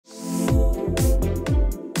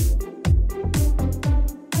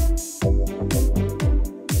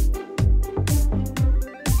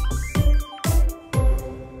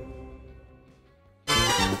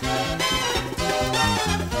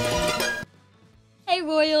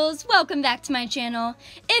Royals, welcome back to my channel.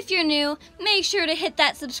 If you're new, make sure to hit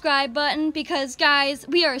that subscribe button because guys,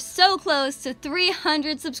 we are so close to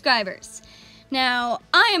 300 subscribers. Now,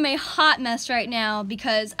 I am a hot mess right now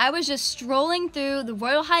because I was just strolling through the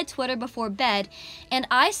Royal High Twitter before bed and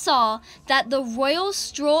I saw that the Royal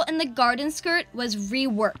Stroll in the Garden skirt was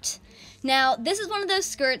reworked. Now, this is one of those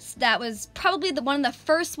skirts that was probably one of the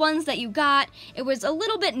first ones that you got. It was a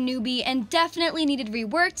little bit newbie and definitely needed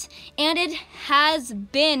reworked, and it has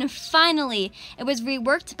been, finally. It was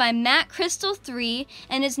reworked by Matte Crystal 3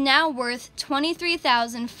 and is now worth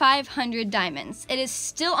 23,500 diamonds. It is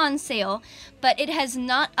still on sale, but it has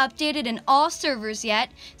not updated in all servers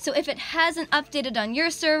yet, so if it hasn't updated on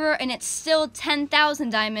your server and it's still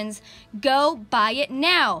 10,000 diamonds, go buy it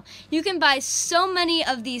now. You can buy so many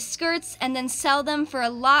of these skirts and then sell them for a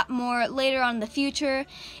lot more later on in the future.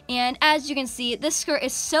 And as you can see, this skirt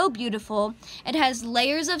is so beautiful. It has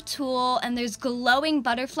layers of tulle and there's glowing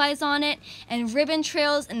butterflies on it and ribbon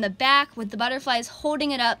trails in the back with the butterflies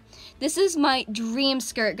holding it up. This is my dream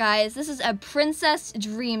skirt, guys. This is a princess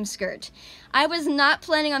dream skirt. I was not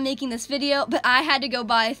planning on making this video, but I had to go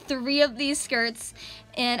buy 3 of these skirts,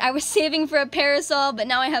 and I was saving for a parasol, but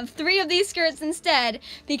now I have 3 of these skirts instead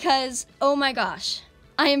because, oh my gosh,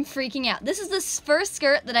 I am freaking out. This is the first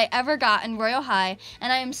skirt that I ever got in Royal High,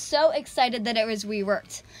 and I am so excited that it was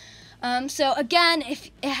reworked. So again,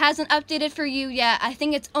 if it hasn't updated for you yet, I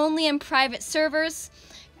think it's only in private servers.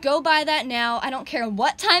 Go buy that now. I don't care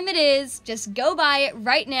what time it is. Just go buy it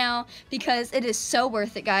right now because it is so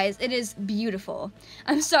worth it, guys. It is beautiful.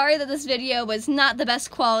 I'm sorry that this video was not the best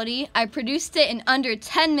quality. I produced it in under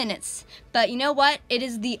 10 minutes. But you know what? It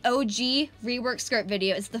is the OG rework skirt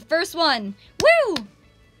video. It's the first one. Woo!